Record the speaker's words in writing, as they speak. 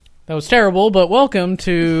That was terrible, but welcome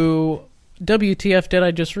to WTF Did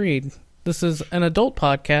I Just Read? This is an adult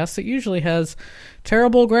podcast that usually has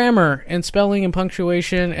terrible grammar and spelling and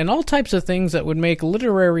punctuation and all types of things that would make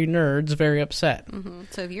literary nerds very upset. Mm-hmm.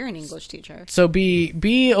 So if you're an English teacher. So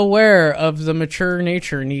be aware of the mature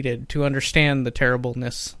nature needed to understand the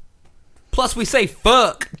terribleness. Plus we say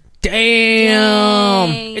fuck. Damn!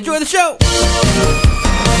 Dang. Enjoy the show!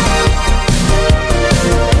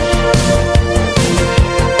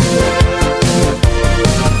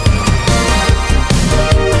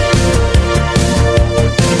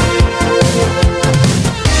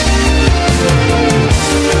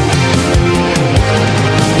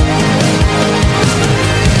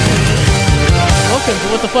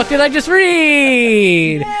 What the fuck did I just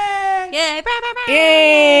read? Yay!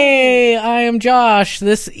 Yay! I am Josh,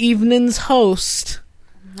 this evening's host.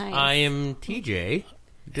 Nice. I am TJ,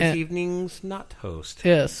 this evening's not host.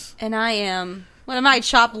 Yes. And I am... What am I,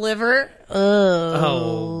 chopped liver?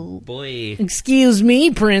 Oh, boy. Excuse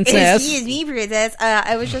me, princess. Excuse me, princess.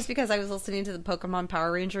 I was just because I was listening to the Pokemon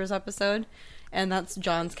Power Rangers episode, and that's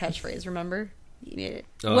John's catchphrase, remember? You made it.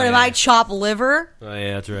 Oh, what am yeah. I, chopped liver? Oh,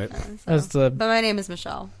 yeah, that's right. But my name is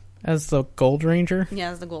Michelle. As the Gold Ranger? Yeah,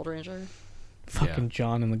 as the Gold Ranger. Fucking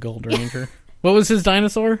John and the Gold Ranger. What was his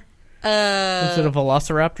dinosaur? Was it a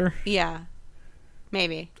Velociraptor? Yeah.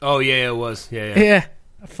 Maybe. Oh, yeah, it was. Yeah. Yeah.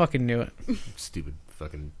 I fucking knew it. Stupid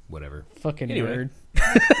fucking whatever. Fucking Anyway.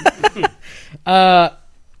 nerd.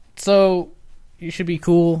 So, you should be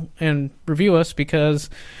cool and review us because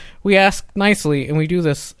we ask nicely, and we do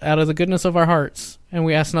this out of the goodness of our hearts, and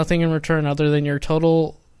we ask nothing in return other than your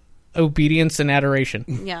total obedience and adoration.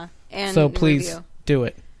 Yeah. And So please review. do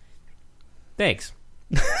it. Thanks.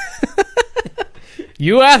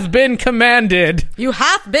 You have been commanded, You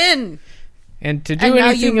have been! and to do And now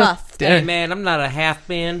anything you else- must. Hey, man, I'm not a half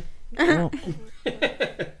man. Well,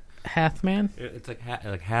 Hath man? It's like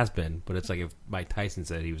has been, but it's like if Mike Tyson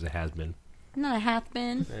said he was a has been. I'm not a half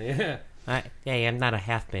been. Yeah. Hey, I'm not a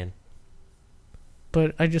half man.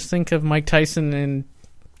 But I just think of Mike Tyson and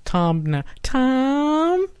Tom now.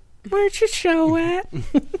 Tom, where'd your show at?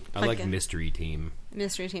 I like Fucking- Mystery Team.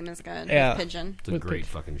 Mystery Team is good. Yeah. With Pigeon. It's a With great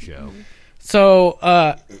fucking show. So,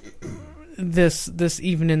 this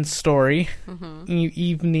evening's story,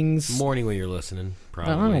 evenings. Morning when you're listening,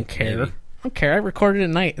 probably. I don't care. Maybe. I don't care. I recorded at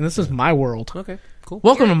night, and this is my world. Okay, cool.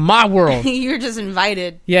 Welcome to my world. You're just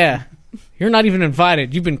invited. Yeah, you're not even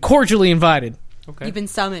invited. You've been cordially invited. Okay. You've been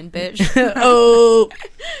summoned, bitch. Oh,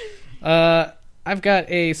 I've got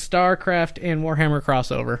a StarCraft and Warhammer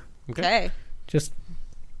crossover. Okay. Just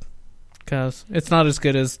because it's not as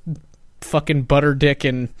good as fucking Butterdick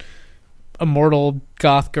and Immortal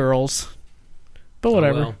Goth Girls. But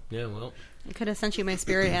whatever. Oh, well. Yeah, well. I could have sent you my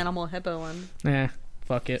spirit animal hippo one. Nah,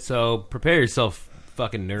 fuck it. So prepare yourself,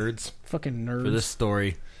 fucking nerds, Fucking nerds. for this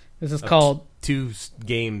story. This is called... Two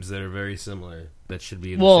games that are very similar that should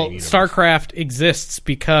be in the Well, same universe. StarCraft exists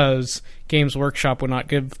because Games Workshop would not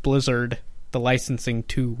give Blizzard the licensing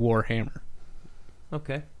to Warhammer.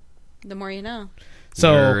 Okay. The more you know.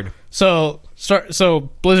 Nerd. So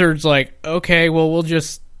Blizzard's like, okay, well we'll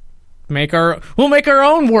make our own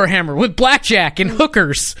Warhammer with blackjack and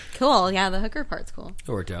hookers. Cool. Yeah, the hooker part's cool.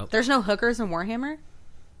 It worked out. There's no hookers in Warhammer?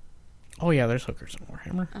 Oh yeah, there's hookers in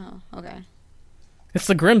Warhammer. Oh, okay. It's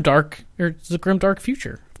the grimdark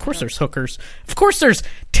future. Of course there's hookers. Of course there's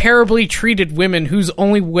terribly treated women whose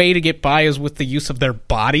only way to get by is with the use of their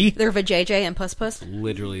body. They're vajayjay and puss puss.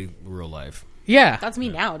 Literally real life. Yeah. That's me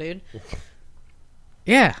now, dude.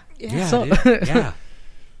 Yeah. Yeah, So- dude. Yeah.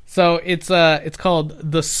 So it's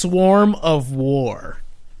called The Swarm of War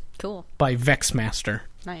Cool. by Vexmaster.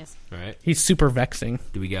 Nice. All right. He's super vexing.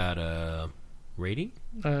 Do we got a rating?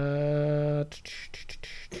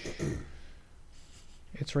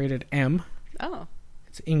 It's rated M. Oh.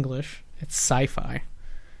 It's English. It's sci-fi.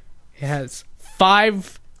 It has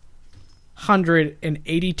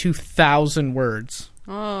 582,000 words.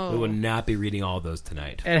 We Oh. will not be reading all those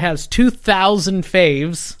tonight. It has 2,000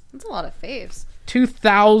 faves, That's a lot of faves.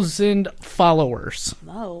 2,000 followers.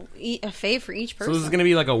 Oh. A fave for each So person. this is going to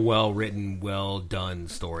be like a well-written, well-done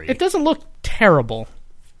story. It doesn't look terrible.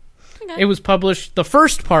 Okay. It was published, the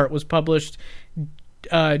first part was published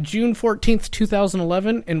June 14th,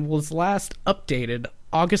 2011, and was last updated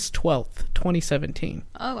August 12th, 2017.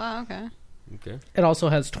 Oh, wow, okay. Okay. It also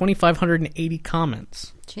has 2,580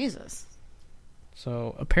 comments. Jesus.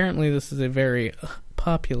 So apparently this is a very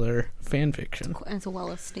popular fan fiction. And it's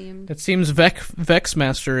well esteemed. It seems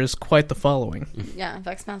Vexmaster is quite the following. Yeah,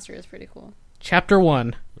 Vexmaster is pretty cool. Chapter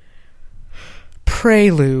 1.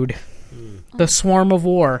 Prelude. The Swarm of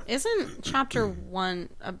War. Isn't chapter 1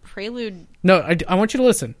 a prelude? No, I want you to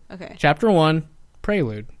listen. Okay. Chapter 1,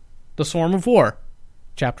 Prelude. The Swarm of War.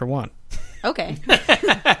 Chapter 1. Okay.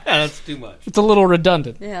 That's too much. It's a little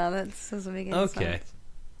redundant. Yeah, that doesn't make any Okay. sense.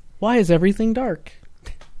 Why is everything dark?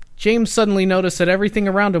 James suddenly noticed that everything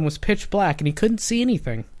around him was pitch black and he couldn't see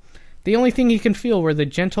anything. The only thing he could feel were the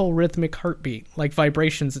gentle, rhythmic heartbeat, like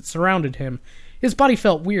vibrations that surrounded him. His body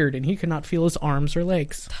felt weird and he could not feel his arms or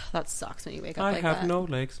legs. That sucks when you wake up I like have that. no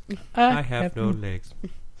legs. I have no legs.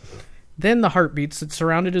 Then the heartbeats that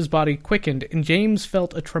surrounded his body quickened, and James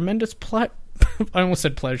felt a tremendous I almost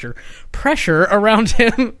said pleasure. Pressure around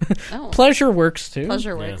him. Oh. Pleasure works too.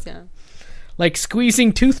 Pleasure works, yeah. Like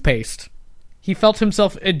squeezing toothpaste. He felt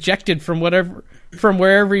himself ejected from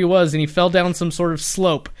wherever he was, and he fell down some sort of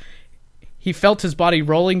slope. He felt his body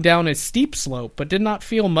rolling down a steep slope, but did not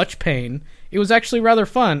feel much pain. It was actually rather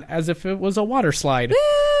fun, as if it was a water slide.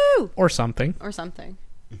 Woo! Or something. Or something.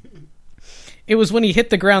 It was when he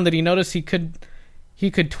hit the ground that he noticed he could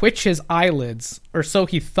twitch his eyelids, or so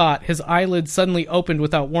he thought. His eyelids suddenly opened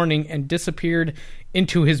without warning and disappeared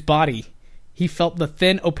into his body. He felt the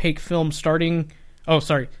thin, opaque films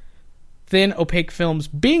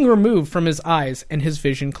being removed from his eyes and his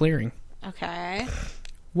vision clearing. Okay.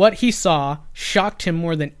 What he saw shocked him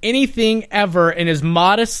more than anything ever in his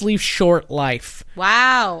modestly short life.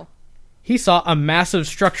 Wow. He saw a massive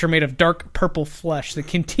structure made of dark purple flesh that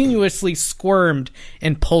continuously squirmed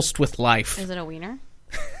and pulsed with life. Is it a wiener?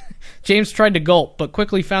 James tried to gulp, but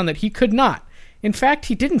quickly found that he could not. In fact,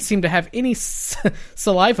 he didn't seem to have any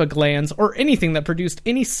saliva glands or anything that produced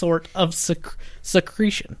any sort of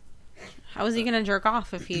secretion. How is he going to jerk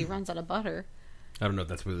off if he runs out of butter? I don't know if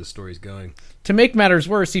that's where the story's going. To make matters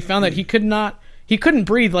worse, he found that he couldn't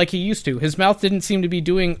breathe like he used to. His mouth didn't seem to be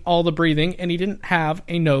doing all the breathing, and he didn't have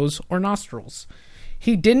a nose or nostrils.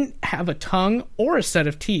 He didn't have a tongue or a set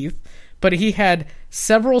of teeth, but he had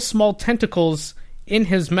several small tentacles in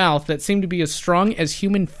his mouth that seemed to be as strong as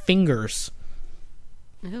human fingers.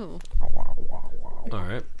 Ooh. All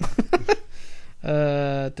right.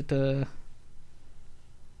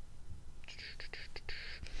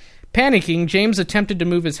 Panicking, James attempted to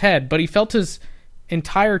move his head, but he felt his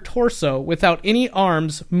entire torso without any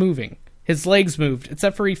arms moving. His legs moved,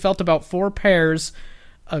 except for he felt about 4 pairs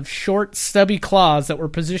of short, stubby claws that were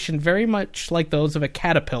positioned very much like those of a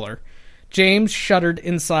caterpillar. James shuddered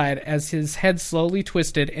inside as his head slowly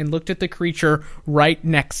twisted and looked at the creature right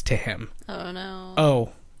next to him. Oh,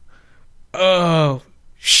 no. Oh,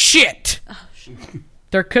 shit!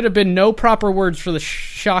 There could have been no proper words for the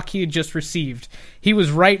shock he had just received. He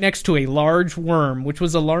was right next to a large worm, which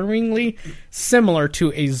was alarmingly similar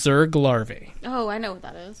to a Zerg larvae. Oh, I know what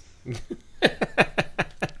that is.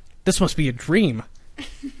 This must be a dream.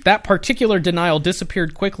 That particular denial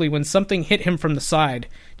disappeared quickly when something hit him from the side.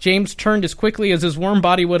 James turned as quickly as his worm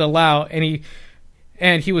body would allow, and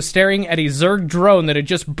he was staring at a Zerg drone that had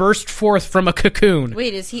just burst forth from a cocoon.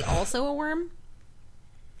 Wait, is he also a worm?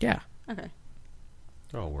 Yeah. Okay.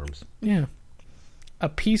 They're all worms. Yeah. A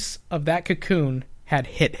piece of that cocoon had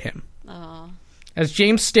hit him. Oh. As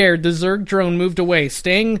James stared, the Zerg drone moved away,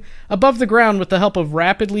 staying above the ground with the help of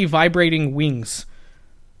rapidly vibrating wings.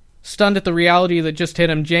 Stunned at the reality that just hit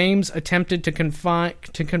him, James attempted to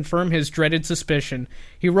confirm his dreaded suspicion.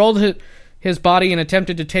 He rolled his body and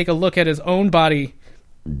attempted to take a look at his own body.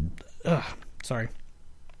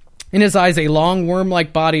 In his eyes, a long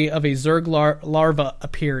worm-like body of a Zerg larva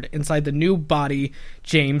appeared. Inside the new body,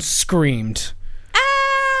 James screamed.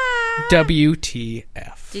 Ah!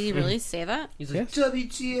 WTF. Did he really say that? He's like, Yes.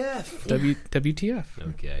 WTF. WTF.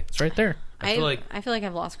 Okay. It's right there. I feel like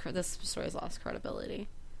I've lost this story's lost credibility.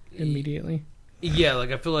 Immediately. Yeah,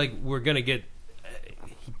 like I feel like we're gonna get.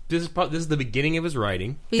 This is the beginning of his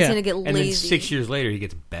writing, He's Yeah. gonna get and lazy. then 6 years later he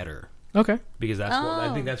gets better Okay. because that's what, I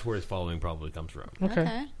Oh. think that's where his following probably comes from.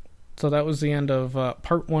 Okay. So that was the end of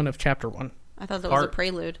part 1 of chapter 1. I thought that was a Part-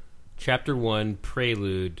 prelude. Chapter 1,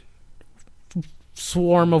 Prelude.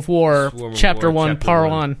 Swarm of War, Swarm of chapter War, 1, chapter part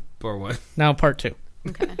 1. 1. Part 1. Now part 2.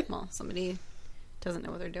 Okay. Well, somebody doesn't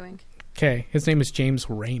know what they're doing. Okay. His name is James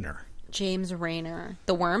Rayner. James Rayner,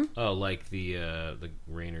 the worm. Oh, like the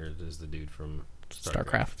Rainer is the dude from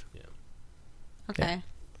StarCraft. Yeah. Okay.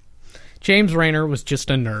 James Rayner was just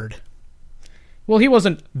a nerd. Well, he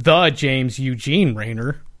wasn't the James Eugene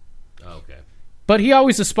Rayner, Oh, okay. but he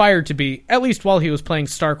always aspired to be, at least while he was playing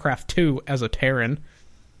StarCraft 2 as a Terran.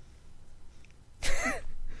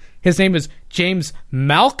 His name is James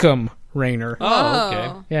Malcolm Rayner. Oh, okay.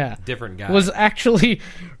 Whoa. Yeah. Different guy. Was actually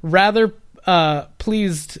rather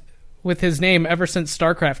pleased with his name ever since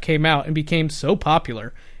StarCraft came out and became so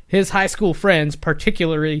popular. His high school friends,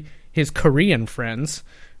 particularly his Korean friends,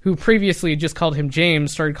 who previously had just called him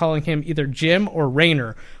James, started calling him either Jim or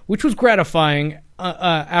Rainer, which was gratifying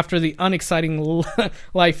after the unexciting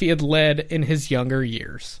life he had led in his younger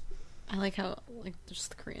years. I like how, like, just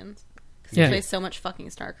the Koreans. Because Yeah. they play so much fucking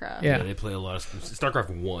StarCraft. Yeah. Yeah, they play a lot of StarCraft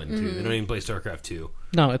 1, too. They don't even play StarCraft 2.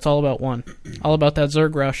 No, it's all about one. All about that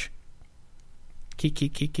Zerg rush.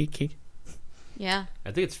 Key. Yeah.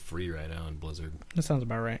 I think it's free right now in Blizzard. That sounds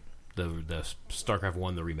about right. The StarCraft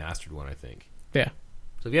 1, the remastered one, I think. Yeah.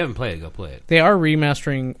 So if you haven't played it, go play it. They are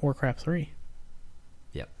remastering Warcraft 3.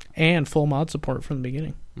 Yep. And full mod support from the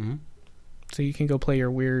beginning. Mm-hmm. So you can go play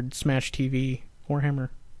your weird Smash TV Warhammer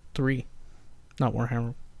 3. Not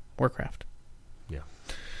Warhammer, Warcraft. Yeah.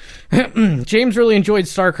 James really enjoyed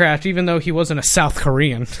StarCraft, even though he wasn't a South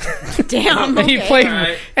Korean. Damn. And he Okay. played,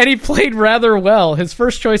 Alright. and he played rather well. His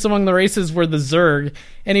first choice among the races were the Zerg,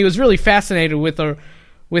 and he was really fascinated with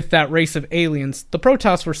that race of aliens. The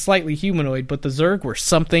Protoss were slightly humanoid, but the Zerg were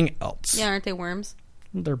something else. Yeah, aren't they worms?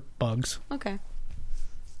 They're bugs. Okay.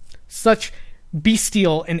 Such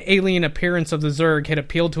bestial and alien appearance of the Zerg had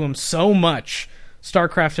appealed to him so much.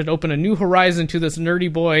 StarCraft had opened a new horizon to this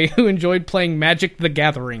nerdy boy who enjoyed playing Magic the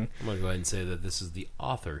Gathering. I'm going to go ahead and say that this is the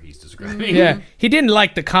author he's describing. Yeah, he didn't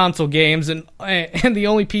like the console games, and the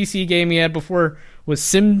only PC game he had before was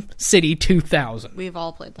SimCity 2000, We've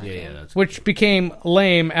all played that Yeah, game. that's which became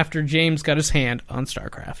lame after James got his hand on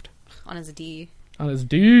StarCraft. On his D. On his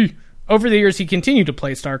D. Over the years, he continued to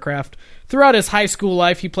play StarCraft. Throughout his high school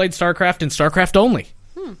life, he played StarCraft and StarCraft only.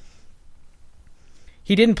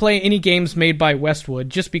 He didn't play any games made by Westwood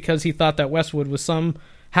just because he thought that Westwood was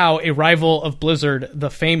somehow a rival of Blizzard, the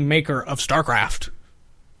famed maker of StarCraft.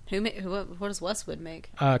 What does Westwood make?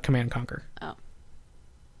 Command & Conquer. Oh.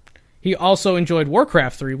 He also enjoyed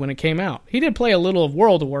Warcraft 3 when it came out. He did play a little of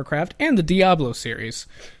World of Warcraft and the Diablo series,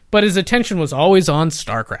 but his attention was always on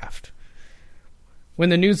StarCraft. When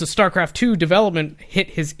the news of StarCraft 2 development hit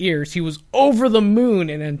his ears, he was over the moon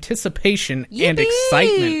in anticipation and Yippee!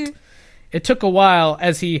 excitement. It took a while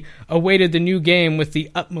as he awaited the new game with the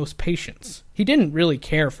utmost patience. He didn't really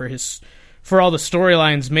care for all the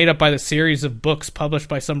storylines made up by the series of books published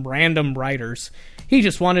by some random writers. He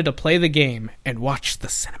just wanted to play the game and watch the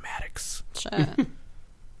cinematics. Shit.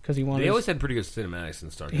 Because he They wanted. always had pretty good cinematics in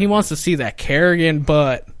StarCraft. He wants to see that Kerrigan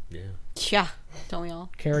butt. Yeah. Yeah. Don't we all?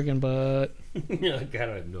 Kerrigan butt. Yeah, God,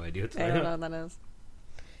 I have no idea what's I going don't on. know what that is.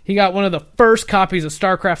 He got one of the first copies of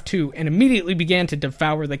StarCraft 2 and immediately began to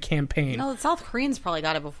devour the campaign. No, the South Koreans probably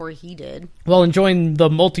got it before he did. While enjoying the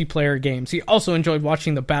multiplayer games, he also enjoyed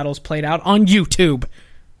watching the battles played out on YouTube.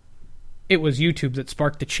 It was YouTube that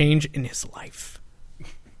sparked the change in his life.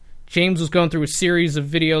 James was going through a series of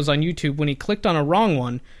videos on YouTube when he clicked on a wrong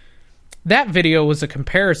one. That video was a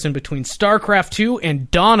comparison between StarCraft 2 and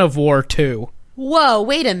Dawn of War 2. Whoa,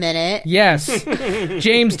 wait a minute. Yes.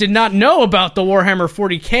 James did not know about the Warhammer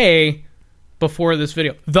 40K before this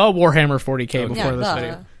video. The Warhammer 40K before Yeah, this the.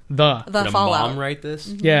 video. The. The Did a Fallout. mom write this?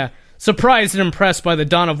 Yeah. Surprised and impressed by the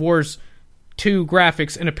Dawn of War's 2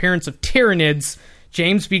 graphics and appearance of Tyranids,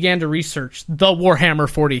 James began to research the Warhammer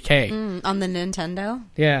 40K. On the Nintendo?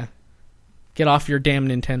 Yeah. Get off your damn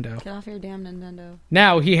Nintendo. Get off your damn Nintendo.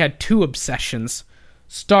 Now he had 2 obsessions.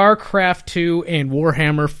 StarCraft 2 and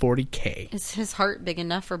Warhammer 40K. Is his heart big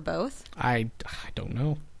enough for both? I don't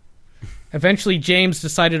know. Eventually, James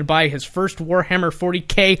decided to buy his first Warhammer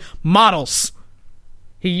 40K models.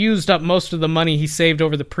 He used up most of the money he saved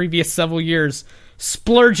over the previous several years,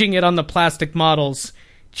 splurging it on the plastic models.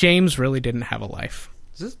 James really didn't have a life.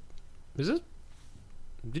 Is this?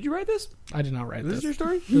 Did you write this? I did not write Is this. this your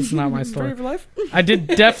story? This is not my story. Story of your life? I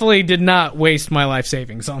definitely did not waste my life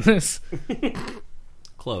savings on this.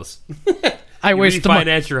 Close. I You wasted really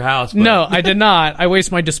finance your house. But No, I did not. I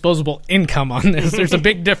waste my disposable income on this. There's a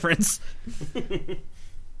big difference.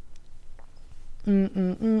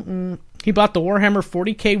 He bought the Warhammer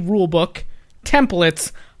 40K rulebook,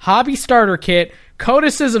 templates, hobby starter kit,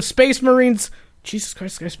 codices of Space Marines. Jesus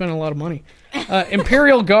Christ, this guy spent a lot of money.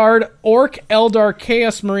 Imperial Guard, Orc, Eldar,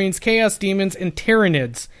 Chaos Marines, Chaos Demons, and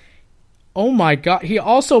Tyranids. Oh my god. He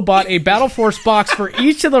also bought a Battle Force box for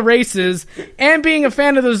each of the races, and being a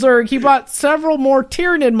fan of the Zerg, he bought several more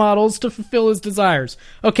Tyranid models to fulfill his desires.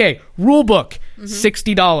 Okay, rulebook,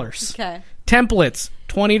 $60. Okay. Templates,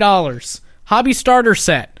 $20. Hobby starter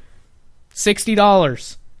set,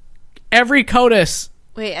 $60. Every codex,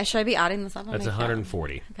 Wait, should I be adding this up? on That's my phone?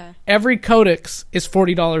 $140. Okay. every codex is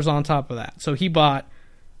 $40 on top of that. So he bought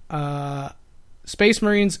Space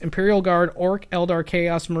Marines, Imperial Guard, Orc, Eldar,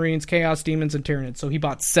 Chaos Marines, Chaos Demons, and Tyranids. So he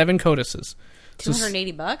bought 7 codices. So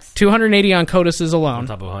 $280? $280 on codices On alone.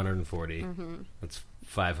 top of 140. That's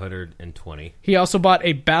 $520. He also bought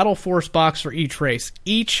a Battle Force box for each race.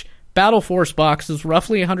 Each Battle Force box is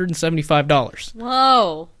roughly $175.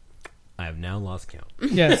 Whoa. I have now lost count.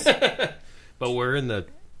 Yes. But we're in the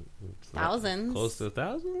Thousands. close to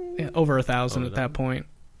 1,000? Yeah, over 1,000 at that point.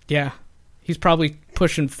 Yeah. He's probably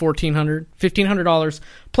pushing $1,400, $1,500,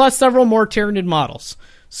 plus several more Tyranid models.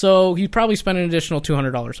 So he probably spent an additional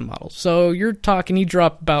 $200 in models. So you're talking he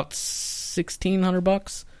dropped about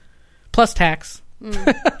 $1,600 plus tax. You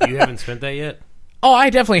haven't spent that yet? Oh, I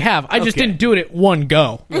definitely have. I just Okay. didn't do it at one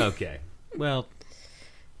go. Okay. Well,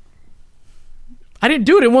 I didn't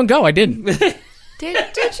do it in one go. I didn't. Did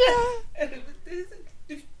you?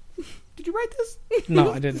 did you write this?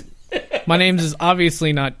 No, I didn't. My name is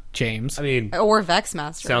obviously not James. I mean, Or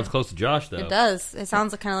Vexmaster. sounds close to Josh, though. It does. It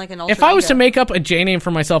sounds kind of like an alter If I was ego. to make up a J name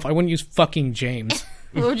for myself, I wouldn't use fucking James.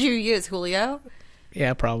 What would you use? Julio?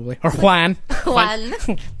 Yeah, probably. Or Juan. Juan.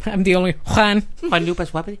 I'm the only Juan. Juan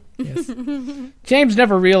Lupus Wapiti? Yes. James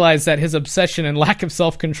never realized that his obsession and lack of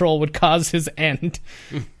self-control would cause his end.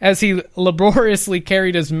 As he laboriously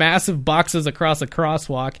carried his massive boxes across a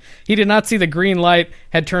crosswalk, he did not see the green light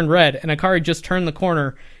had turned red, and a car had just turned the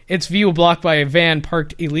corner, its view blocked by a van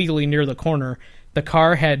parked illegally near the corner. The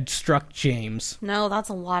car had struck James. No, that's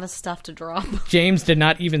a lot of stuff to drop. James did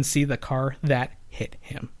not even see the car that hit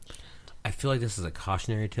him. I feel like this is a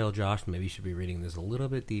cautionary tale, Josh. Maybe you should be reading this a little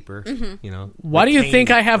bit deeper. You know, Why do you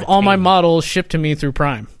think I have all my models shipped to me through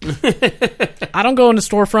Prime? I don't go into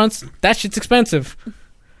storefronts. That shit's expensive.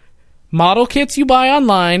 Model kits you buy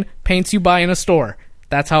online, paints you buy in a store.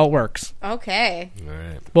 That's how it works. Okay. All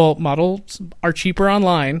right. Well, models are cheaper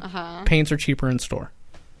online. Uh-huh. Paints are cheaper in store.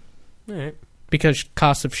 All right. Because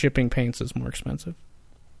cost of shipping paints is more expensive.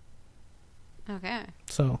 Okay.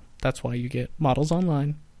 So that's why you get models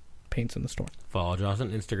online, paints in the store. Follow Josh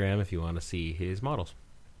on Instagram if you want to see his models.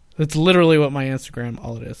 That's literally what my Instagram,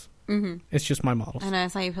 all it is. Mm-hmm. It's just my models. I know. I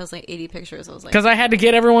saw you post like 80 pictures. I was like, Because I had to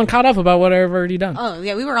get everyone caught up about what I've already done. oh,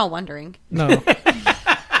 yeah, we were all wondering. No.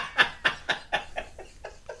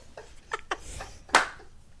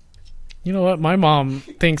 You know what? My mom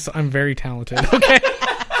thinks I'm very talented. Okay.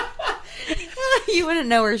 You wouldn't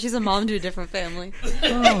know her. She's a mom to a different family.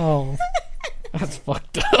 Oh. That's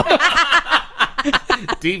fucked up.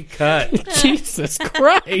 Deep cut. Jesus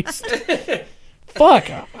Christ. Fuck.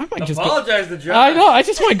 I might just go. Apologize to Josh. I know. I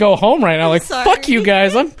just want to go home right now. Like, sorry. fuck you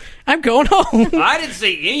guys. I'm going home. I didn't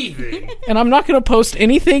say anything. And I'm not going to post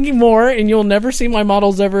anything more, and you'll never see my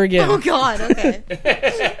models ever again. Oh, God. Okay.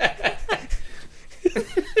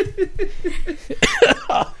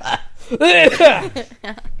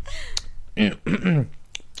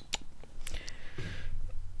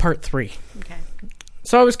 Part 3. Okay.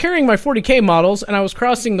 So I was carrying my 40K models, and I was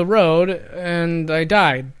crossing the road, and I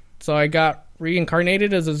died. So I got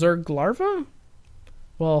reincarnated as a Zerg larva?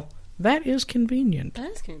 Well, that is convenient. That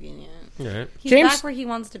is convenient. All right. He's James- back where he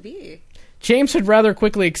wants to be. James had rather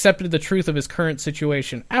quickly accepted the truth of his current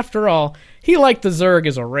situation. After all, he liked the Zerg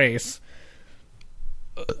as a race.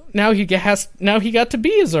 Now he got to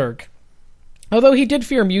be a Zerg. Although he did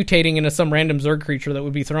fear mutating into some random Zerg creature that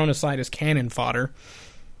would be thrown aside as cannon fodder.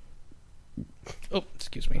 Oh,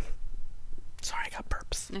 excuse me. Sorry, I got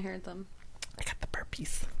burps. I heard them. I got the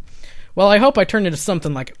burpees. Well, I hope I turn into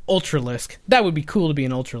something like an Ultralisk. That would be cool to be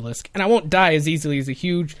an Ultralisk. And I won't die as easily as a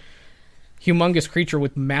humongous creature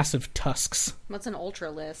with massive tusks. What's an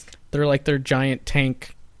Ultralisk? They're like their giant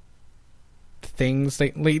tank things.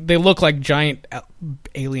 They look like giant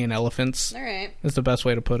alien elephants. All right. Is the best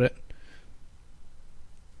way to put it.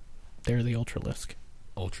 They're the Ultralisk.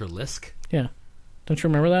 Ultralisk? Yeah. Don't you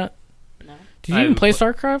remember that? No. Did you even play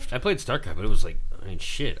StarCraft? I played StarCraft, but it was like, I mean,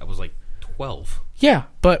 shit. I was like 12. Yeah,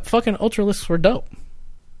 but fucking Ultralisks were dope.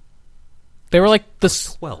 They were like the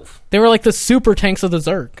 12. They were like the super tanks of the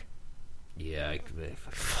Zerg. Yeah,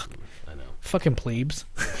 I know. Fucking plebes.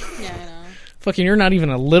 Yeah, I know. Fucking, you're not even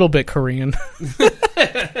a little bit Korean.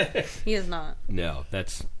 He is not. No,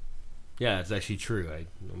 that's actually true.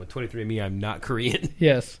 I'm a 23andMe. I'm not Korean.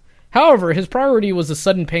 Yes. However, his priority was the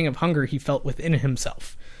sudden pang of hunger he felt within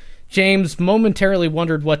himself. James momentarily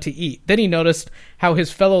wondered what to eat. Then he noticed how his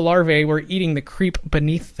fellow larvae were eating the creep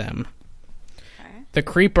beneath them. Okay. The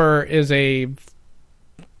creeper is a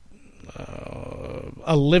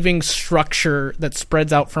living structure that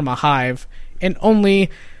spreads out from a hive, and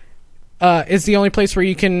is the only place where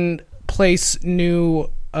you can place new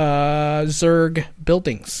Zerg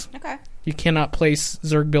buildings. Okay. You cannot place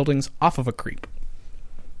Zerg buildings off of a creep.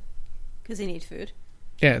 Because he needs food.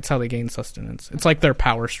 Yeah, it's how they gain sustenance. It's like their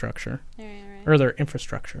power structure. All right. Or their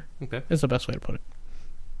infrastructure. Okay. Is the best way to put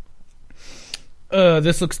it.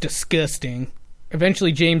 This looks disgusting.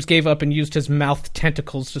 Eventually, James gave up and used his mouth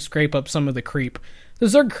tentacles to scrape up some of the creep. The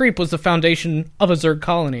Zerg creep was the foundation of a Zerg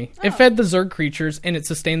colony. It fed the Zerg creatures, and it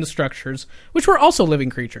sustained the structures, which were also living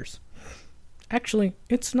creatures. Actually,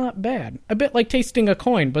 it's not bad. A bit like tasting a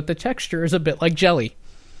coin, but the texture is a bit like jelly.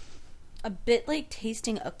 A bit like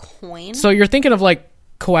tasting a coin? So you're thinking of, like,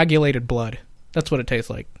 coagulated blood. That's what it tastes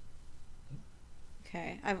like.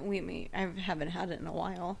 Okay. I haven't had it in a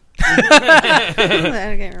while. I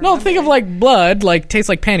can't No, think of, like, blood, like, tastes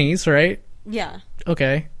like pennies, right? Yeah.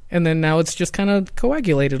 Okay. And then now it's just kind of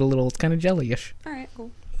coagulated a little. It's kind of jelly-ish. All right,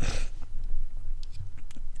 cool.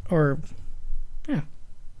 Or, yeah.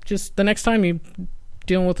 Just the next time you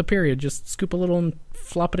dealing with a period, just scoop a little and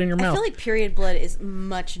flop it in your mouth. I feel like period blood is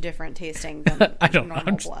much different tasting than I don't know.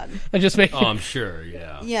 normal blood. I just make Oh, I'm sure,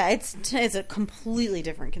 yeah. Yeah, it's a completely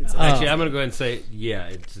different consistency. Actually, I'm going to go ahead and say, yeah,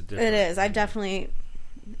 it's different. It is. I've definitely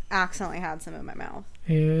accidentally had some in my mouth.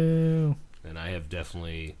 Ew. And I have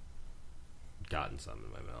definitely gotten some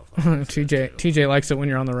in my mouth. TJ likes it when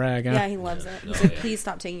you're on the rag, huh? Yeah, he loves it. Oh, So yeah. please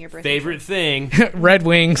stop taking your birthday. Favorite thing. Red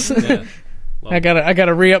Wings. Yeah. I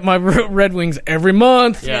gotta re-up my Red Wings every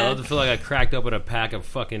month. Yeah, I love to feel like I cracked open a pack of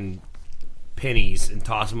fucking pennies and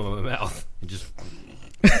tossed them in my mouth. And just...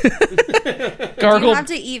 Do Gargle. you have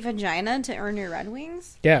to eat vagina to earn your Red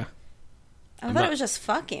Wings? Yeah. I thought it was just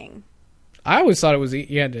fucking. I always thought it was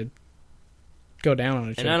you had to go down on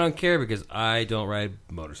a chick. And I don't care because I don't ride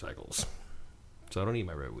motorcycles. So I don't eat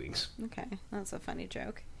my Red Wings. Okay, that's a funny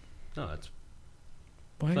joke. No, that's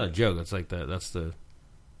What? not a joke. That's like that's the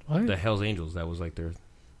What? Hells Angels. That was like their...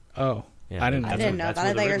 Oh. Yeah, I didn't I didn't know that's that. where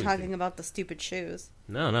I the thought you Red were Wings talking came. about the stupid shoes.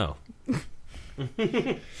 No.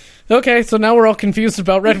 Okay, so now we're all confused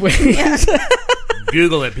about Red Wings.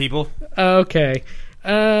 Google it, people. Okay.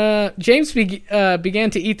 James began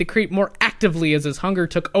to eat the creep more actively as his hunger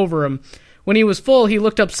took over him. When he was full, he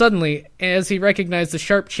looked up suddenly as he recognized the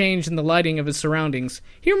sharp change in the lighting of his surroundings.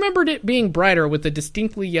 He remembered it being brighter with a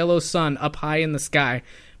distinctly yellow sun up high in the sky,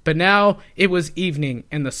 but now it was evening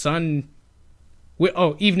and the sun...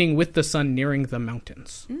 evening with the sun nearing the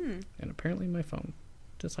mountains. And apparently my phone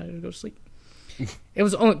decided to go to sleep. It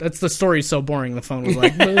was only... That's the story's so boring, the phone was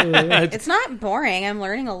like... It's not boring. I'm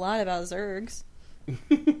learning a lot about Zergs.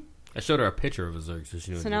 I showed her a picture of a Zerg, so she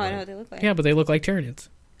knew. So now I know what they look like. Yeah, but they look like Tyranids.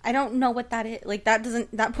 I don't know what that is. Like, that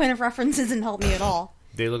point of reference doesn't help me at all.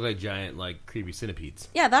 They look like giant, like creepy centipedes.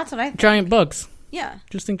 Yeah, that's what I think. Giant bugs. Yeah.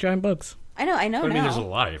 Just think giant bugs. I know But I mean, now. there's a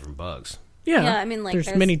lot of different bugs. Yeah. Yeah, I mean, like,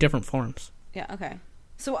 there's many different forms. Yeah, okay.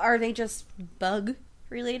 So are they just bug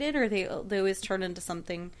related, or they always turn into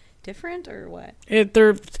something different, or what?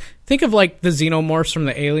 Think of like the xenomorphs from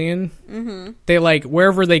the Alien. Mm-hmm. They like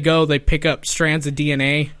wherever they go, they pick up strands of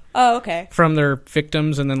DNA Oh, okay. from their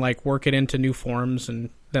victims and then like work it into new forms and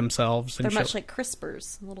themselves. And They're shit. much like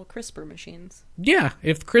CRISPRs, little CRISPR machines. Yeah,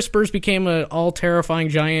 if CRISPRs became an all terrifying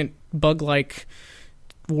giant bug like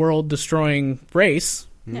world destroying race,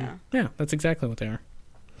 Yeah. yeah, that's exactly what they are.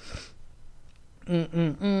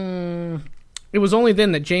 It was only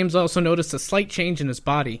then that James also noticed a slight change in his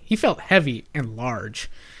body. He felt heavy and large,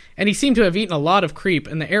 and he seemed to have eaten a lot of creep,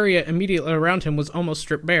 and the area immediately around him was almost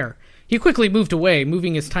stripped bare. He quickly moved away,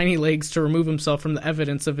 moving his tiny legs to remove himself from the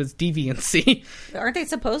evidence of his deviancy. Aren't they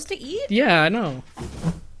supposed to eat? Yeah, I know.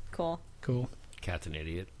 Cool. Cool. Cat's an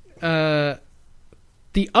idiot.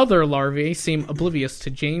 The other larvae seem oblivious to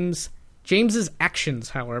James's actions,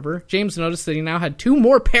 however. James noticed that he now had 2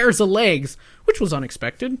 more pairs of legs, which was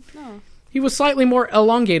unexpected. Oh. He was slightly more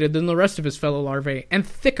elongated than the rest of his fellow larvae, and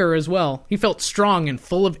thicker as well. He felt strong and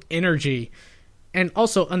full of energy, and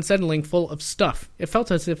also unsettling full of stuff. It felt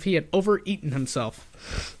as if he had overeaten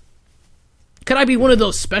himself. Could I be one of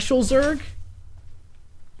those special Zerg?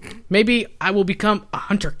 Maybe I will become a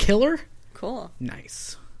hunter-killer? Cool.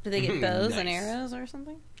 Nice. Do they get bows and Nice. arrows or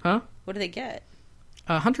something? Huh? What do they get?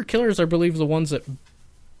 Hunter-killers, I believe, the ones that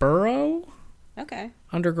burrow Okay.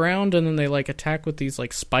 underground, and then they like attack with these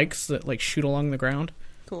like spikes that like shoot along the ground.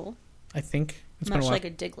 Cool. I think it's Much been a while. like a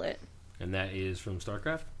Diglett. And that is from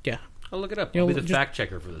StarCraft? Yeah, I'll look it up. You'll I'll be the just- fact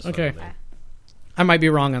checker for this. Okay. fucking thing. I might be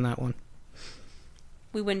wrong on that one.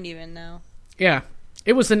 We wouldn't even know. Yeah,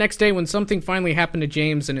 it was the next day when something finally happened to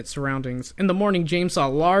James and its surroundings. In the morning, James saw a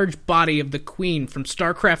large body of the Queen from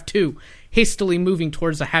StarCraft 2 hastily moving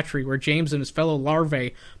towards the hatchery where James and his fellow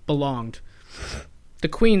larvae belonged. The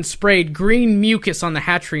Queen sprayed green mucus on the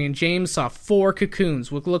hatchery, and James saw 4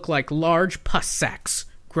 cocoons, which looked like large pus sacs,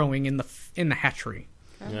 growing in the hatchery.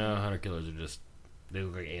 No, hunter killers are just, they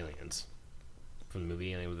look like aliens. From the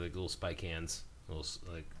movie Alien with the little spike hands. Little,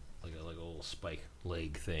 like a little spike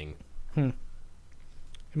leg thing. It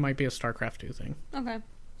might be a StarCraft 2 thing. Okay.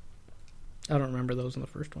 I don't remember those in the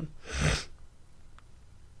first one.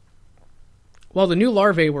 While the new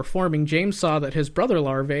larvae were forming, James saw that his brother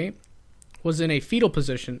larvae was in a fetal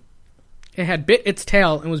position. It had bit its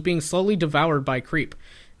tail and was being slowly devoured by creep.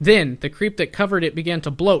 Then, the creep that covered it began to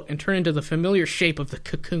bloat and turn into the familiar shape of the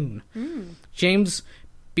cocoon. James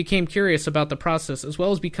became curious about the process, as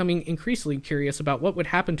well as becoming increasingly curious about what would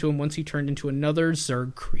happen to him once he turned into another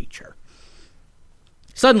Zerg creature.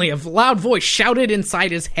 Suddenly, a loud voice shouted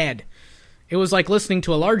inside his head. It was like listening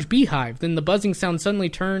to a large beehive. Then the buzzing sound suddenly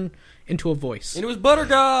turned into a voice. And it was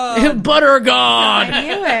Buttergod! Buttergod! I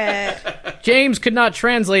knew it. James could not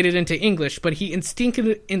translate it into English, but he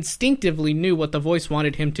instinctively knew what the voice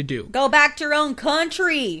wanted him to do. Go back to your own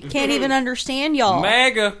country. Can't even understand y'all.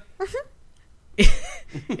 MAGA!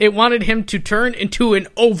 It wanted him to turn into an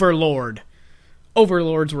overlord.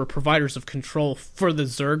 Overlords were providers of control for the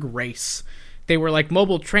Zerg race. They were like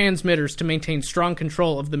mobile transmitters to maintain strong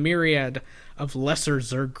control of the myriad of lesser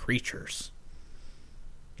Zerg creatures.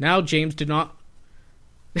 Now James did not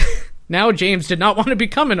want to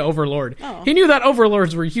become an overlord. Oh. He knew that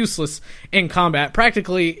overlords were useless in combat,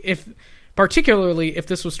 particularly if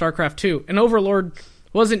this was StarCraft 2. An overlord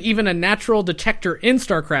wasn't even a natural detector in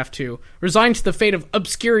StarCraft 2. Resigned to the fate of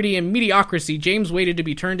obscurity and mediocrity, James waited to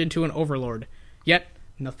be turned into an overlord. Yet,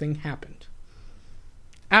 nothing happened.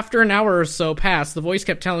 After an hour or so passed, the voice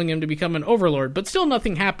kept telling him to become an overlord, but still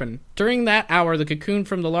nothing happened. During that hour, the cocoon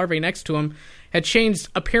from the larvae next to him had changed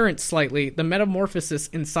appearance slightly, the metamorphosis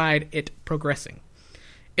inside it progressing.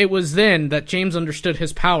 It was then that James understood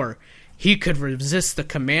his power. He could resist the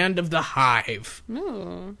command of the hive.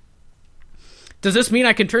 Ooh. Does this mean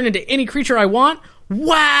I can turn into any creature I want?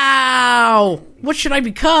 Wow! What should I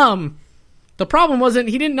become? The problem wasn't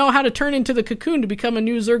he didn't know how to turn into the cocoon to become a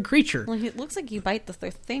new Zerg creature. Well, it looks like you bite the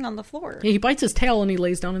thing on the floor. Yeah, he bites his tail and he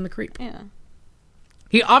lays down in the creep. Yeah.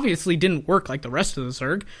 He obviously didn't work like the rest of the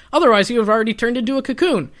Zerg. Otherwise, he would have already turned into a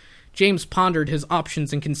cocoon. James pondered his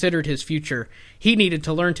options and considered his future. He needed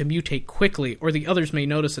to learn to mutate quickly, or the others may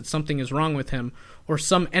notice that something is wrong with him, or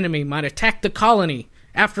some enemy might attack the colony.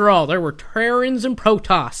 After all, there were Terrans and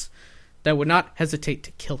Protoss that would not hesitate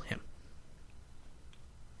to kill him.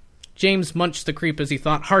 James munched the creep as he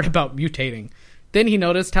thought hard about mutating. Then he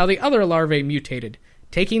noticed how the other larvae mutated.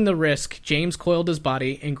 Taking the risk, James coiled his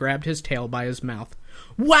body and grabbed his tail by his mouth.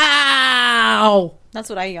 Wow! That's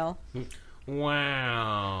what I yell.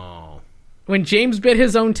 Wow. When James bit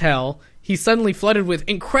his own tail, he suddenly flooded with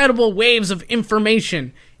incredible waves of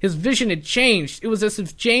information. His vision had changed. It was as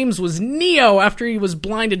if James was Neo after he was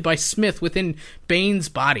blinded by Smith within Bane's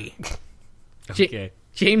body. Okay.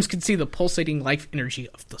 James could see the pulsating life energy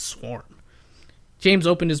of the swarm. James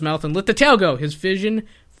opened his mouth and let the tail go, his vision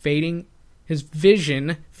fading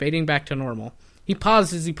back to normal. He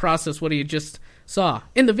paused as he processed what he had just saw.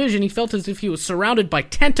 In the vision, he felt as if he was surrounded by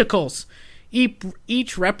tentacles,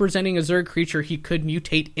 each representing a Zerg creature he could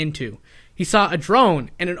mutate into. He saw a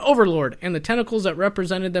drone and an overlord, and the tentacles that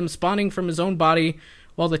represented them spawning from his own body,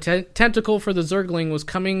 while the tentacle for the Zergling was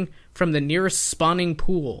coming from the nearest spawning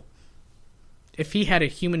pool. If he had a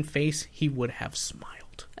human face, he would have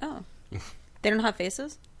smiled. Oh. They don't have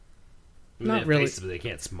faces? They Not have really. faces, but they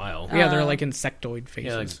can't smile. Yeah, they're like insectoid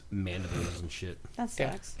faces. Yeah, like mandibles and shit. That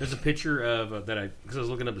sucks. There's a picture of because I was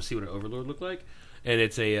looking up to see what an overlord looked like, and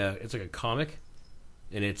it's like a comic,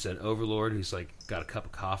 and it's an overlord who's like got a cup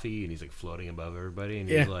of coffee and he's like floating above everybody, and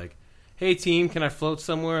he's like, "Hey team, can I float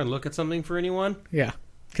somewhere and look at something for anyone?" Yeah,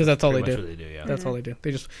 because that's all Pretty they much do. what they do, yeah. That's all they do.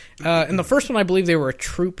 They just in the first one, I believe they were a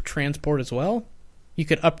troop transport as well. You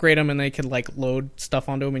could upgrade them, and they could like load stuff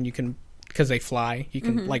onto them, and you can, because they fly, you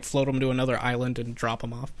can like float them to another island and drop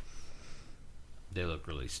them off. They look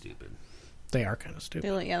really stupid. They are kind of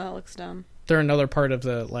stupid. Yeah, that looks dumb. They're another part of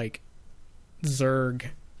the like Zerg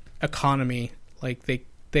economy. Like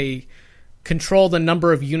they control the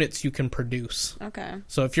number of units you can produce. Okay.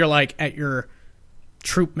 So if you're like at your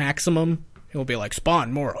troop maximum, it will be like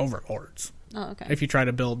spawn more overlords. Oh, okay. If you try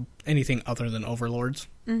to build anything other than overlords.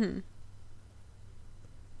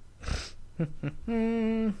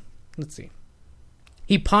 Let's see.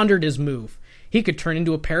 He pondered his move. He could turn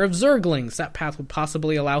into a pair of Zerglings. That path would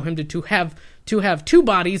possibly allow him to have two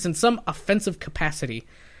bodies and some offensive capacity.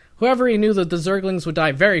 However, he knew that the Zerglings would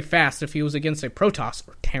die very fast if he was against a Protoss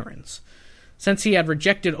or Terrans. Since he had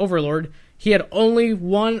rejected Overlord, he had only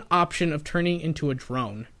one option of turning into a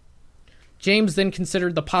drone. James then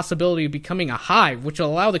considered the possibility of becoming a hive, which will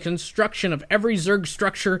allow the construction of every Zerg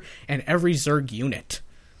structure and every Zerg unit.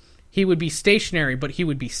 He would be stationary, but he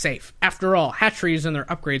would be safe. After all, hatcheries and their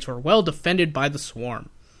upgrades were well defended by the swarm.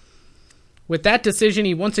 With that decision,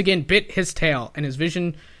 he once again bit his tail, and his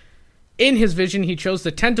vision In his vision, he chose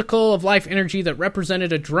the tentacle of life energy that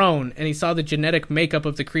represented a drone, and he saw the genetic makeup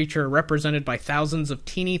of the creature represented by thousands of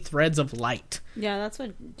teeny threads of light. Yeah, that's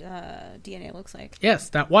what DNA looks like. Yes,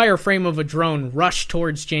 that wireframe of a drone rushed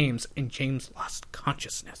towards James, and James lost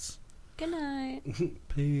consciousness. Good night.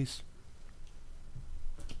 Peace.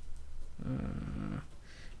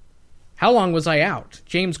 How long was I out?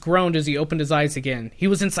 James groaned as he opened his eyes again. He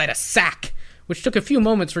was inside a sack, which took a few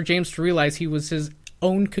moments for James to realize he was his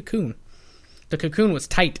own cocoon. The cocoon was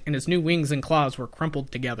tight, and his new wings and claws were crumpled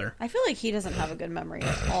together. I feel like he doesn't have a good memory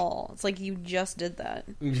at all. It's like you just did that.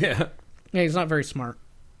 Yeah. Yeah, he's not very smart.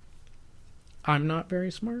 I'm not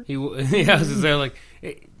very smart. I was just there like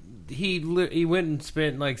he went and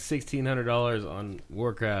spent like $1,600 on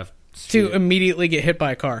Warcraft To immediately get hit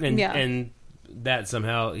by a car. and that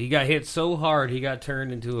somehow he got hit so hard he got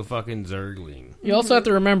turned into a fucking Zergling. You also have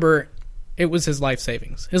to remember, it was his life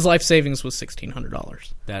savings. His life savings was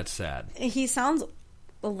 $1,600. That's sad. He sounds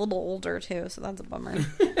a little older too, so that's a bummer.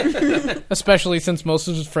 Especially since most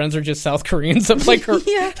of his friends are just South Koreans that play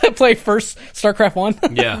Yeah. that play first StarCraft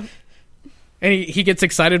 1. Yeah. And he gets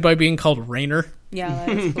excited by being called Rainer Yeah,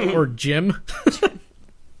 that is cool. or Jim.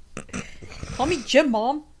 Call me Jim,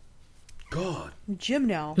 Mom. God. I'm Jim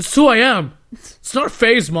now. It's who I am. It's not a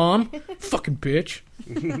phase, Mom. Fucking bitch.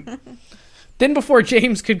 Then before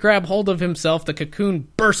James could grab hold of himself, the cocoon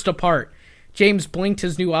burst apart. James blinked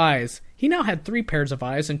his new eyes. He now had 3 pairs of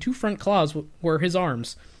eyes, and 2 front claws were his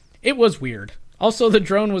arms. It was weird. Also, the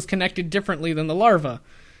drone was connected differently than the larva.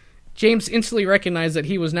 James instantly recognized that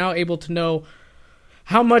he was now able to know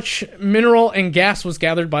how much mineral and gas was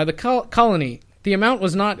gathered by the colony. The amount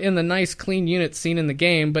was not in the nice, clean units seen in the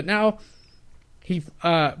game, but now he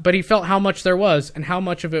felt how much there was, and how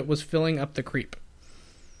much of it was filling up the creep.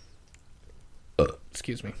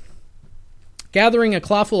 Excuse me. Gathering a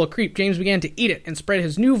clawful of creep, James began to eat it and spread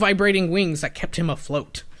his new vibrating wings that kept him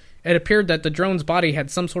afloat. It appeared that the drone's body had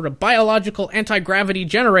some sort of biological anti-gravity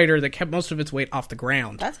generator that kept most of its weight off the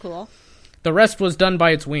ground. That's cool. The rest was done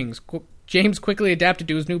by its wings. James quickly adapted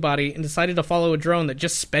to his new body and decided to follow a drone that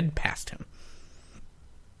just sped past him.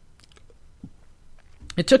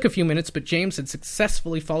 It took a few minutes, but James had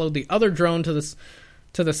successfully followed the other drone to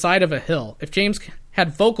the side of a hill. If James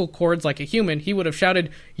had vocal cords like a human, he would have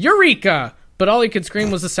shouted, "Eureka!" But all he could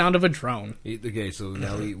scream was the sound of a drone. Okay, so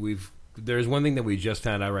now there's one thing that we just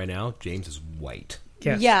found out right now. James is white.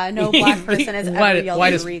 Yes. Yeah, no black person has ever yelled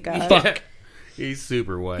white as Eureka. fuck. He's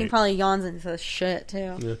super white. He probably yawns and says shit,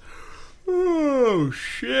 too. Yeah. Oh,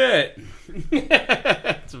 shit.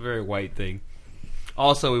 It's a very white thing.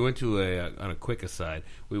 Also, we went to on a quick aside,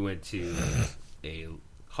 we went to a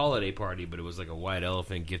holiday party, but it was like a white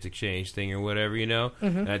elephant gift exchange thing or whatever, you know?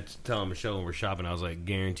 Mm-hmm. And I tell Michelle when we're shopping, I was like,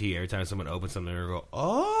 guarantee every time someone opens something, they'll go,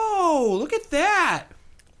 "Oh, look at that."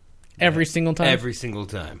 Every single time? Every single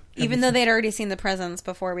time. Even though they'd already seen the presents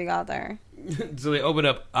before we got there. So they opened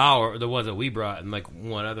up the ones that we brought, and like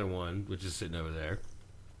one other one, which is sitting over there.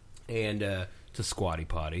 And it's a squatty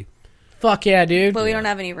potty. Fuck yeah, dude. But we don't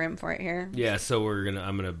have any room for it here. Yeah, so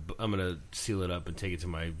I'm gonna seal it up and take it to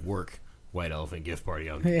my work white elephant gift party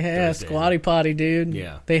on Thursday. Squatty potty, dude.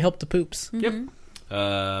 Yeah. They help the poops. Mm-hmm.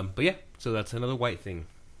 Yep. But yeah, so that's another white thing.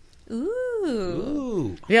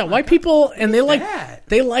 Ooh. Yeah, white people, and they that?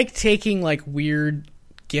 like taking like weird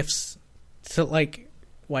gifts to like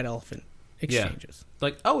white elephant exchanges.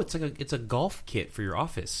 Like, oh, it's a golf kit for your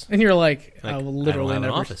office. And you're like, Like, I will literally I don't have an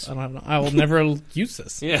never. office. I will never use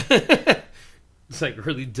this. Yeah. It's like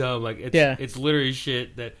really dumb. Like it's literally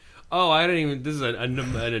shit that. Oh, I didn't even. This is an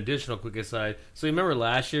additional quick aside. So you remember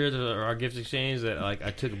last year our gift exchange that like I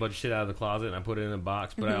took a bunch of shit out of the closet and I put it in a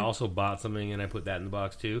box, but I also bought something and I put that in the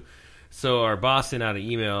box too. So our boss sent out an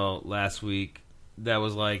email last week that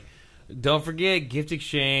was like, "Don't forget gift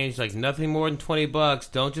exchange. Like nothing more than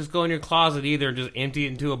 $20. Don't just go in your closet either and just empty it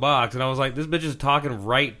into a box." And I was like, "This bitch is talking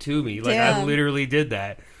right to me. Like I literally did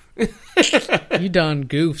that." You done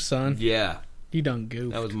goof, son. Yeah, You done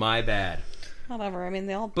goof. that was my bad. Whatever. I mean,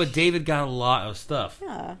 they all... But David got a lot of stuff.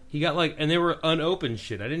 Yeah. He got like, and they were unopened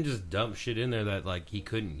shit. I didn't just dump shit in there that like he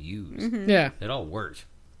couldn't use. Mm-hmm. Yeah. It all worked.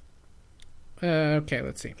 Okay,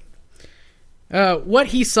 let's see. What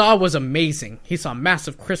he saw was amazing. He saw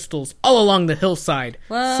massive crystals all along the hillside.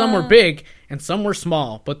 What? Some were big and some were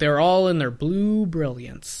small, but they were all in their blue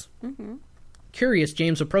brilliance. Mm-hmm. Curious,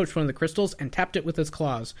 James approached one of the crystals and tapped it with his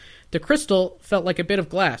claws. The crystal felt like a bit of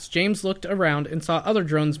glass. James looked around and saw other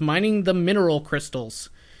drones mining the mineral crystals.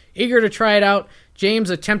 Eager to try it out, James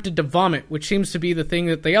attempted to vomit, which seems to be the thing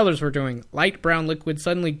that the others were doing. Light brown liquid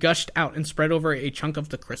suddenly gushed out and spread over a chunk of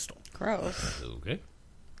the crystal. Gross. Okay.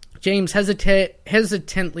 James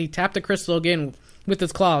hesitantly tapped the crystal again with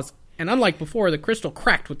his claws, and unlike before, the crystal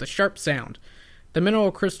cracked with a sharp sound. The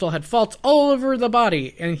mineral crystal had faults all over the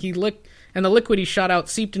body, and the liquid he shot out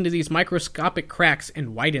seeped into these microscopic cracks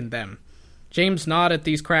and widened them. James gnawed at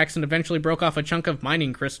these cracks and eventually broke off a chunk of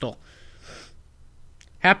mining crystal.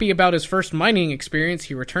 Happy about his first mining experience,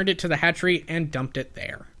 he returned it to the hatchery and dumped it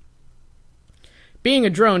there. Being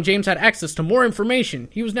a drone, James had access to more information.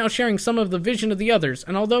 He was now sharing some of the vision of the others,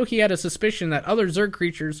 and although he had a suspicion that other Zerg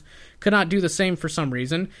creatures could not do the same for some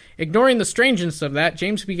reason, ignoring the strangeness of that,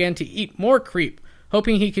 James began to eat more creep,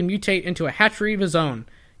 hoping he could mutate into a hatchery of his own.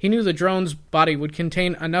 He knew the drone's body would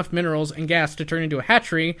contain enough minerals and gas to turn into a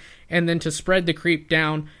hatchery, and then to spread the creep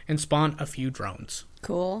down and spawn a few drones.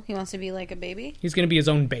 Cool. He wants to be like a baby? He's going to be his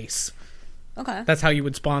own base. Okay. That's how you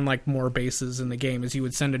would spawn like more bases in the game, is you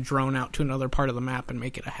would send a drone out to another part of the map and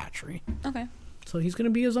make it a hatchery. Okay. So he's going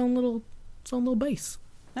to be his own little base.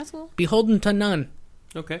 That's cool. Beholden to none.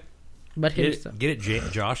 Okay. But Get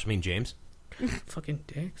it, Josh? I mean, James. Fucking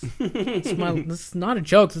dicks. This is not a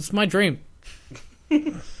joke. This is my dream.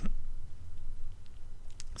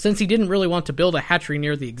 Since he didn't really want to build a hatchery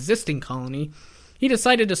near the existing colony, he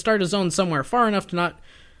decided to start his own somewhere far enough to not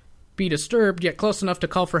be disturbed, yet close enough to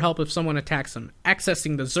call for help if someone attacks him.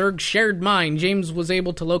 Accessing the Zerg shared mine, James was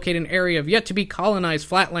able to locate an area of yet-to-be-colonized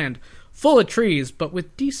flatland, full of trees, but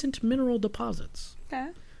with decent mineral deposits.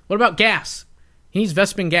 Okay. What about gas? He needs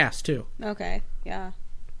Vespin gas, too. Okay. Yeah.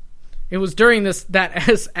 It was during as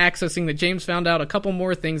accessing that James found out a couple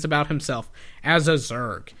more things about himself as a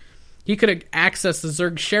Zerg. He could access the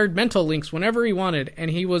Zerg shared mental links whenever he wanted, and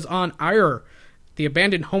he was on Aiur, the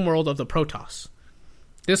abandoned homeworld of the Protoss.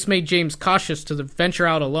 This made James cautious to venture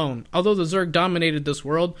out alone. Although the Zerg dominated this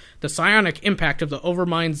world, the psionic impact of the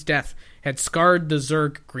Overmind's death had scarred the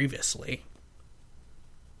Zerg grievously.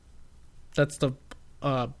 That's the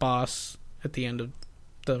boss at the end of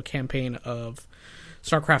the campaign of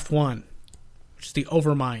StarCraft 1, which is the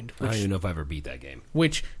Overmind. I don't even know if I ever beat that game.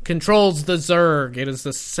 Which controls the Zerg. It is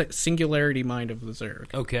the singularity mind of the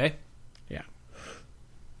Zerg. Okay. Yeah.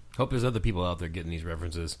 Hope there's other people out there getting these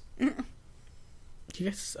references. You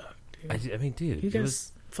guys suck, dude. I mean, dude. You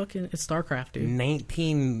guys fucking... It's StarCraft, dude.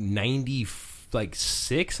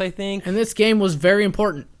 1996, I think? And this game was very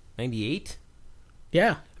important. 98?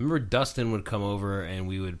 Yeah. I remember Dustin would come over and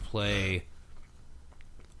we would play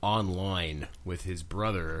online with his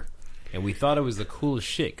brother, and we thought it was the coolest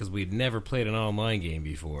shit because we'd never played an online game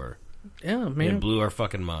before. Yeah, man. And it blew our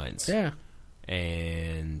fucking minds. Yeah.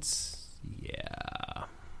 And yeah.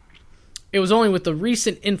 It was only with the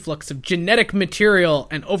recent influx of genetic material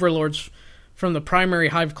and overlords from the primary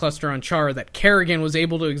hive cluster on Char that Kerrigan was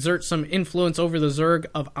able to exert some influence over the Zerg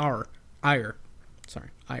of Aiur.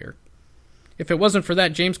 If it wasn't for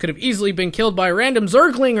that, James could have easily been killed by a random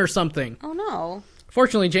Zergling or something. Oh, no.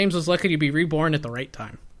 Fortunately, James was lucky to be reborn at the right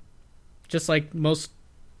time. Just like most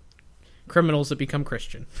criminals that become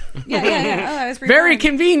Christian. Yeah. Oh, I was Very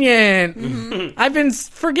convenient. Mm-hmm. I've been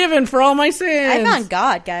forgiven for all my sins. I found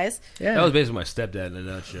God, guys. Yeah. That was basically my stepdad in a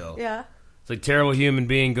nutshell. Yeah. It's like, terrible human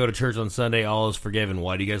being, go to church on Sunday, all is forgiven.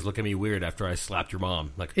 Why do you guys look at me weird after I slapped your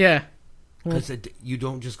mom? Like, yeah. Because you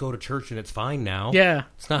don't just go to church and it's fine now. Yeah.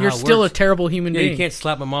 It's not You're how it still works. a terrible human being. You can't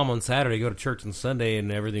slap my mom on Saturday, go to church on Sunday,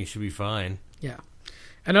 and everything should be fine. Yeah.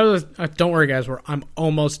 Another, don't worry, guys. I'm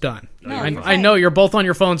almost done. No, I know you're both on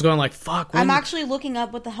your phones going like, fuck. I'm actually looking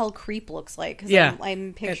up what the hell creep looks like. Cause Yeah.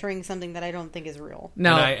 I'm picturing something that I don't think is real.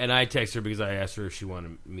 No. And I text her because I asked her if she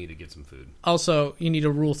wanted me to get some food. Also, you need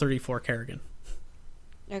a Rule 34 Kerrigan.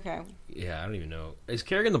 Okay. Yeah, I don't even know. Is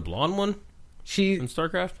Kerrigan the blonde one in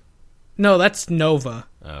StarCraft? No, that's Nova.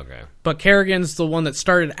 Oh, okay. But Kerrigan's the one that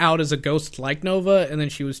started out as a ghost like Nova, and then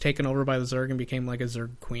she was taken over by the Zerg and became like a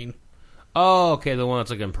Zerg queen. Oh, okay, the one that's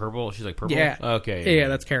like in purple. She's like purple. Yeah. Okay. Yeah,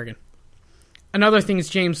 that's Kerrigan. Another thing is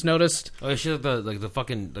James noticed. Oh, she's like the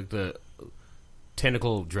fucking the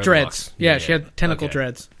tentacle dreads. Yeah, she had tentacle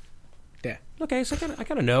dreads. Yeah. Okay, so I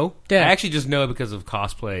kind of know. Yeah. I actually just know it because of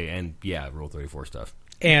cosplay and Rule 34 stuff.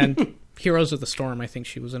 And Heroes of the Storm, I think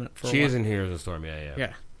she was in it for a while. She is in Heroes of the Storm. Yeah.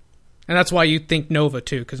 Yeah. And that's why you think Nova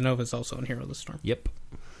too, because Nova's also in Hero of the Storm. Yep.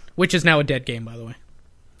 Which is now a dead game, by the way.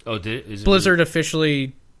 Oh, is it Blizzard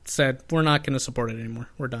officially said we're not going to support it anymore.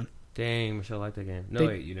 We're done. Dang, Michelle liked that game. No,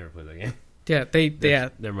 wait, you never played that game. Yeah,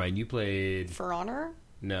 Never mind. You played For Honor?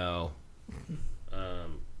 No.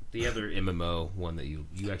 The other MMO one that you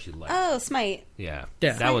actually liked. Oh, Smite. Yeah.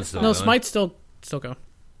 Yeah. That one's still no, going. Smite's still going.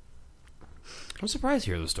 I'm surprised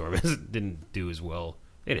Heroes of the Storm didn't do as well.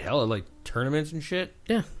 They had hella like tournaments and shit.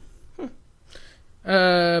 Yeah.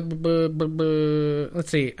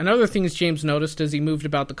 Let's see. Another thing James noticed as he moved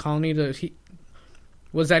about the colony,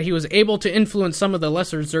 was that he was able to influence some of the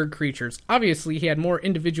lesser Zerg creatures. Obviously, he had more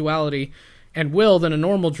individuality and will than a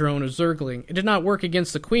normal drone or Zergling. It did not work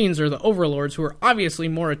against the queens or the overlords, who were obviously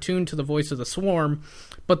more attuned to the voice of the swarm,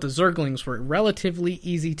 but the Zerglings were relatively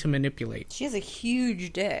easy to manipulate. She has a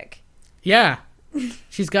huge dick. Yeah.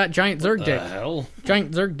 She's got giant Zerg dick. The hell?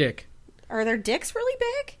 Giant Zerg dick. Are their dicks really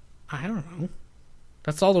big? I don't know.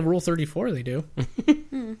 That's all the Rule 34 they do.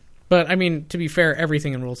 But, I mean, to be fair,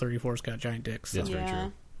 everything in Rule 34's got giant dicks. So. That's very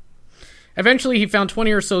true. Eventually, he found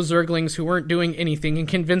 20 or so Zerglings who weren't doing anything and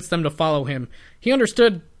convinced them to follow him. He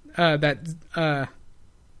understood that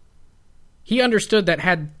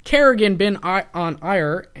had Kerrigan been on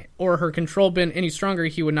Ire, or her control been any stronger,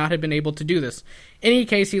 he would not have been able to do this. In any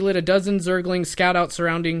case, he let a dozen Zerglings scout out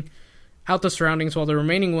the surroundings, while the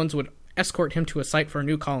remaining ones would escort him to a site for a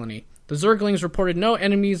new colony. The Zerglings reported no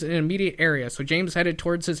enemies in an immediate area, so James headed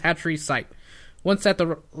towards his hatchery site. Once at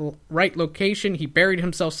the right location, he buried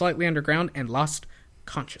himself slightly underground and lost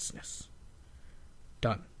consciousness.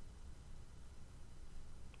 Done.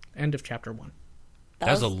 End of chapter 1. That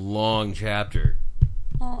was a long chapter.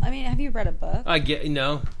 Well, I mean, have you read a book?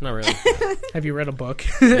 No, not really. Have you read a book?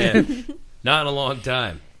 Yeah, not in a long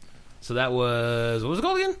time. So that was, what was it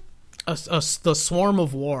called again? The Swarm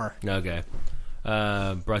of War. Okay.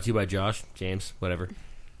 Brought to you by Josh, James, whatever.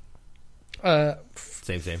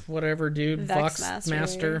 Same. Whatever, dude.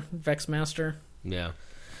 Vexmaster. Vexmaster. Yeah.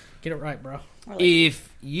 Get it right, bro. If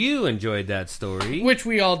you enjoyed that story, Which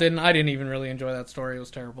we all didn't. I didn't even really enjoy that story. It was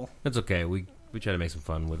terrible. that's okay. We try to make some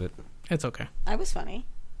fun with it. It's okay. I was funny.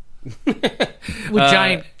 With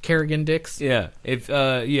giant Kerrigan dicks. Yeah.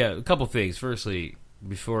 A couple things. Firstly,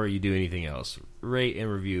 before you do anything else, rate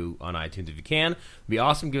and review on iTunes if you can. It'd be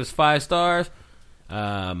awesome. Give us 5 stars.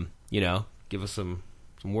 Give us some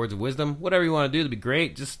words of wisdom. Whatever you want to do, that'd be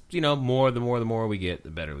great. Just, the more we get,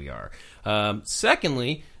 the better we are.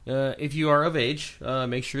 Secondly, if you are of age,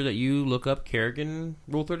 make sure that you look up Kerrigan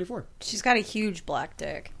Rule 34. She's got a huge black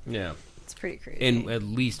dick. Yeah. It's pretty crazy. In at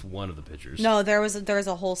least one of the pictures. No, there was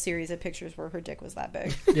a whole series of pictures where her dick was that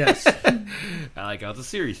big. Yes. I like how it's a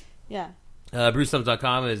series. Yeah.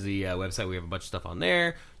 BruceThumbs.com is the website. We have a bunch of stuff on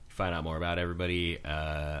there. You find out more about everybody.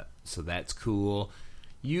 So that's cool.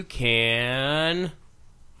 You can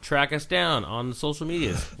track us down on the social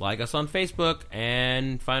medias. Like us on Facebook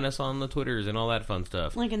and find us on the Twitters and all that fun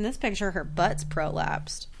stuff. Like in this picture, her butt's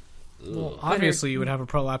prolapsed. Well, obviously you would have a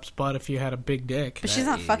prolapsed butt if you had a big dick. But she's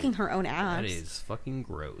not fucking her own ass. That is fucking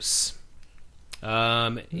gross.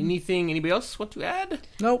 Anybody else want to add?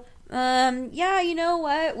 Nope. Yeah, you know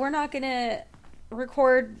what? We're not gonna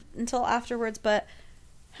record until afterwards, but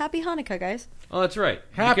happy Hanukkah, guys. Oh, that's right.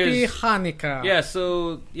 Happy Hanukkah. Yeah,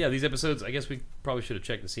 so, these episodes, I guess we probably should have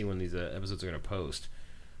checked to see when these episodes are going to post.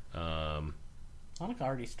 Hanukkah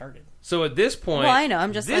already started. So at this point, well, I know.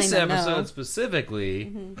 I'm just this letting them episode know.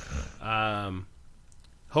 specifically,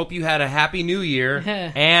 hope you had a Happy New Year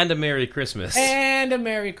and a Merry Christmas. And a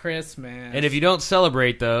Merry Christmas. And if you don't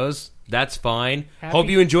celebrate those, that's fine. Happy- Hope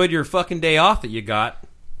you enjoyed your fucking day off that you got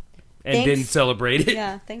and Thanks. didn't celebrate it.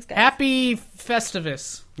 Yeah, thanks, guys. Happy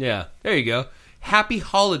Festivus. Yeah, there you go. Happy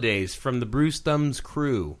holidays from the Bruce Thumbs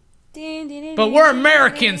crew. But we're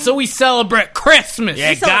Americans, so we celebrate Christmas.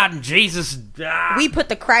 Yeah, God and Jesus. We put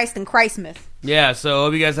the Christ in Christmas. Yeah, so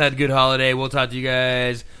hope you guys had a good holiday. We'll talk to you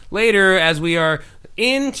guys later as we are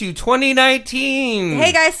into 2019.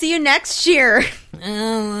 Hey, guys, see you next year.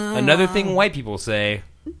 Another thing white people say.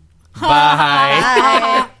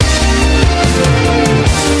 Bye. Bye.